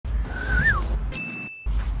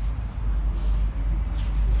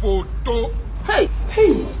photo. Hey,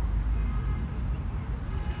 hey.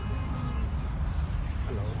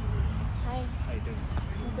 Hello. Hi. How you doing?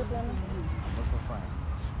 Good morning. I'm also fine.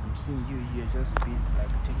 I'm seeing you're just busy like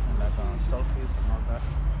taking like selfies and all that.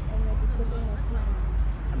 And you're disturbing my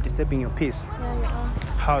peace. I'm disturbing your peace. Yeah, you are.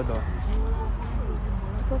 How though?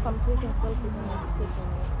 Because I'm taking selfies and you're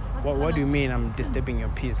disturbing me. What do you mean I'm disturbing your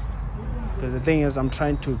peace? Because the thing is I'm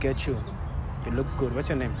trying to get you. You look good. What's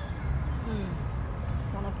your name?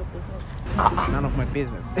 It's none of your business. It's none of my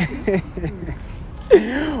business.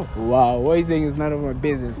 Wow, what are you saying is none of my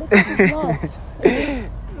business? Look, it's not.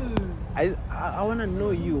 I want to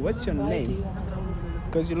know you. What's your Why do name? you want to know me?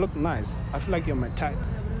 Because you look nice. I feel like you're my type.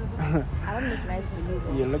 I don't look nice for you,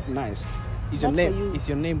 though. You look nice. Is Not your for name? you. Is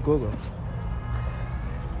your name Google?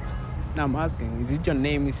 No, I'm asking. Is it your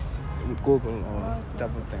name is Google or No, it's not.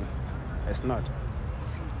 double thing? It's not.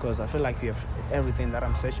 Because I feel like you have everything that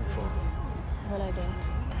I'm searching for. Well, I don't.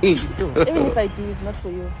 You do. Even if I do, it's not for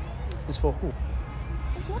you. It's for who?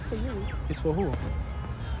 It's not for you. It's for who?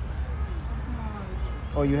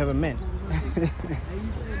 Oh, you have a man.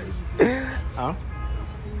 Huh?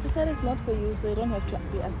 I said it's not for you, so you don't have to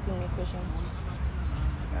be asking me questions.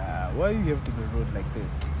 Why you have to be rude like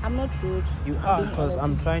this? I'm not rude. You I'm are, being because I'm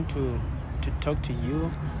honest. trying to talk to you.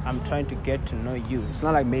 I'm trying to get to know you. It's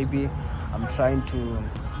not like maybe I'm trying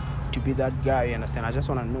to be that guy, you understand? I just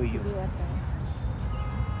want to know you. To be what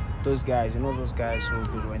kind? Those guys, you know those guys who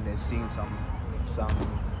do when they're seeing some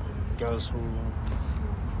girls who,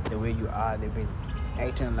 the way you are, they've been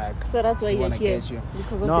acting like So that's why they you're wanna here. get you.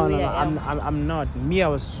 Because of No, the way no, I am. I'm not. Me, I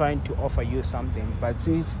was trying to offer you something, but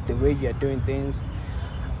since the way you're doing things,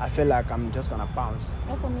 I feel like I'm just gonna bounce.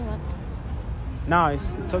 Offer me what? No,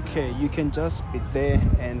 it's okay. You can just be there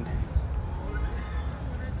and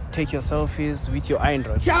take your selfies with your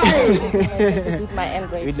Android. It's with my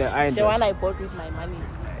Android. With the Android. The one I bought with my money.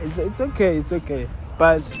 It's okay. It's okay.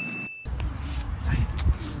 But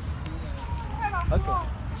okay,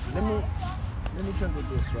 let me tell you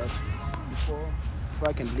this, right? Before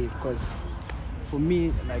I can leave, because for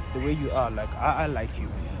me, like the way you are, like I like you.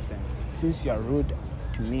 You understand? Since you are rude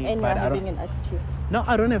to me, And but you're I don't. having an attitude. No,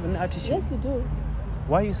 I don't have an attitude. Yes, you do.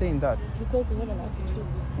 Why are you saying that? Because you have an attitude.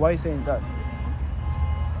 Why are you saying that?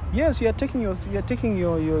 Yes, you are taking your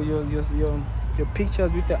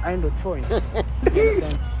pictures with the Android phone. You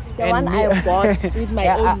understand? The And one me- I bought with my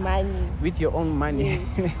Yeah, own money. With your own money.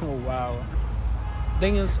 Oh, wow.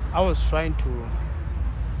 Thing is, I was trying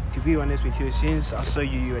to be honest with you, since I saw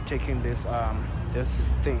you were taking this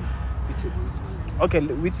thing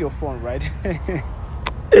with your phone, right?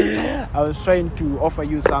 I was trying to offer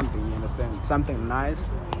you something, you understand? Something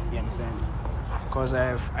nice, you understand? Because I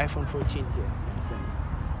have iPhone 14 here, you understand?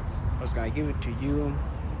 I was gonna give it to you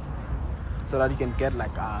so that you can get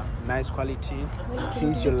like a nice quality. Well,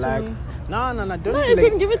 Since give you it to like, me. no, don't No, be you like,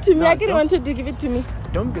 can give it to me. No, I didn't don't- wanted to give it to me.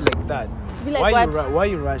 Don't be like that. Be like what? Why are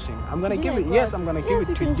you rushing? I'm gonna Be give like it. Yes, what? I'm gonna give Yes,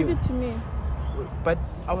 it to you. you. Can give it to me. But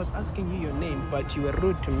I was asking you your name, but you were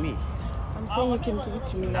rude to me. I'm saying you can give it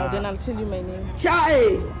to me now. Nah. Then I'll tell you my name.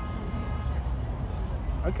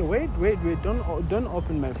 Okay, wait. Don't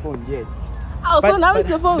open my phone yet. Oh, so now it's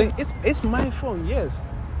your phone. It's my phone. Yes,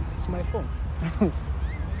 it's my phone.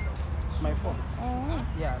 It's my phone. Oh.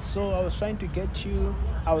 Yeah. So I was trying to get you.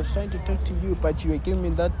 I was trying to talk to you, but you were giving me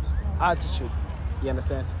that attitude. You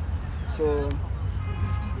understand? So,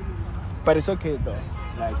 but it's okay though.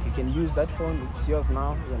 Like you can use that phone. It's yours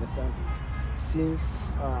now. You understand?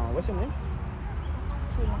 Since what's your name?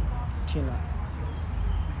 Tina.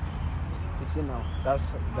 You see now,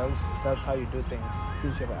 that's how you do things.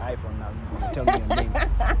 Since you have an iPhone now, you tell me your name.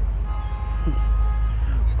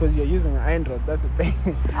 Because you're using an Android, that's the thing.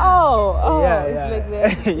 Oh, yeah. It's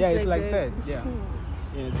like that. Yeah, it's like that. Yeah.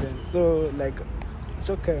 You understand? So like, it's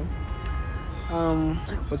okay.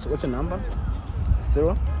 What's your number?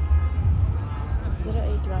 0?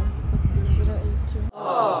 081 082.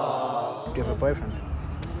 Do you have a boyfriend?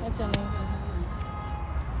 What's your name?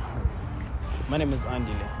 My name is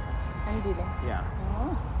Andile. Andile. Yeah.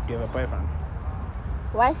 Oh. Do you have a boyfriend?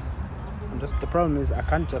 Why? The problem is I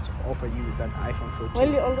can't just offer you that iPhone 14. Well,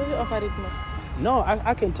 you already offered it, miss. No,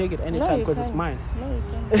 I can take it anytime you because it's can't. mine. No,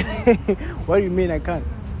 you can't. What do you mean I can't?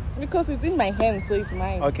 Because it's in my hands, so it's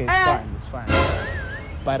mine. Okay, it's fine.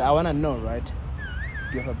 But I want to know, right?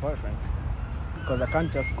 Do you have a boyfriend? Because I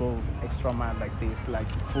can't just go extra mile like this. Like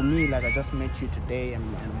for me, like I just met you today and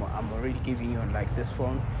I'm already giving you like this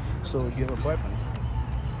phone. So do you have a boyfriend?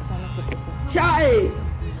 It's none of your business.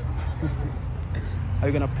 Are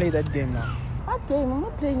you gonna play that game now? What game? I'm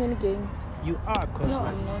not playing any games. You are, cause No,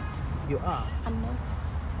 like, I'm not. you are. I'm not.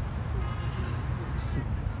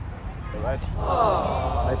 right?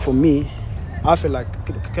 Like for me, I feel like,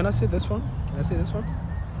 can I say this one? Can I say this one?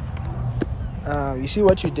 You see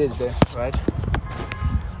what you did there, right?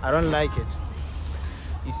 I don't like it.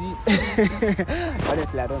 You see,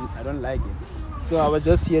 honestly, I don't like it. So I was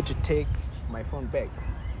just here to take my phone back.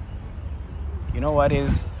 You know what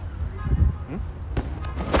is? You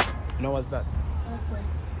know what's that?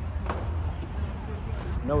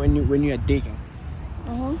 You know when you are digging.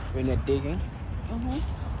 When you're digging.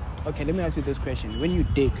 Okay, let me ask you this question. When you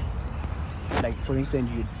dig, like for instance,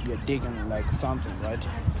 you're digging like something, right?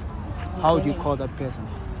 How would you call that person?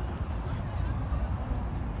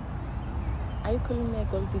 Are you calling me a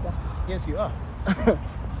gold digger? Yes, you are.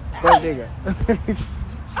 Gold digger.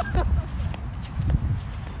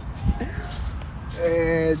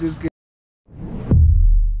 This